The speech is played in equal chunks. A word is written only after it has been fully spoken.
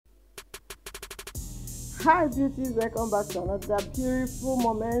Hi beauties, welcome back to another beautiful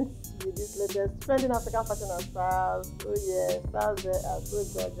moment with this latest trending African fashion and styles. Oh yeah, styles there are so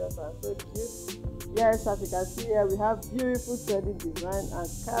gorgeous and so cute. Yes, as you can see here, we have beautiful trending design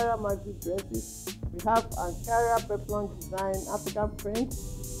Ankara maxi dresses. We have Ankara peplum design African print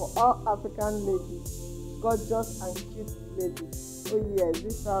for all African ladies, gorgeous and cute ladies. Oh yes,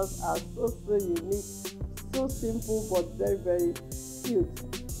 these styles are so unique, so simple but very cute.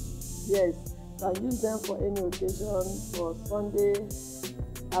 Yes, you can use them for any occasion, for Sunday,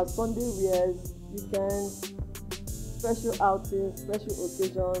 as Sunday wears, weekends, special outings, special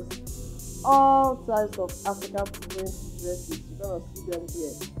occasions, all types of African print dresses. You're gonna see them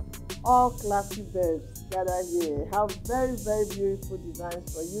here. All classy babes gather here. Have very beautiful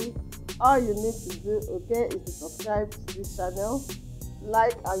designs for you. All you need to do, okay, is to subscribe to this channel,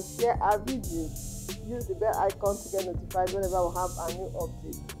 like and share our videos. Use the bell icon to get notified whenever we have a new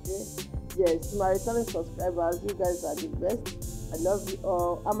update. Okay. Yes, to my returning subscribers, you guys are the best. I love you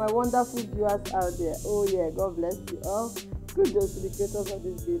all. And my wonderful viewers out there, oh yeah, God bless you all. Kudos to the creators of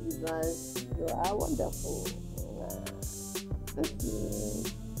this great design. You are wonderful. Thank you.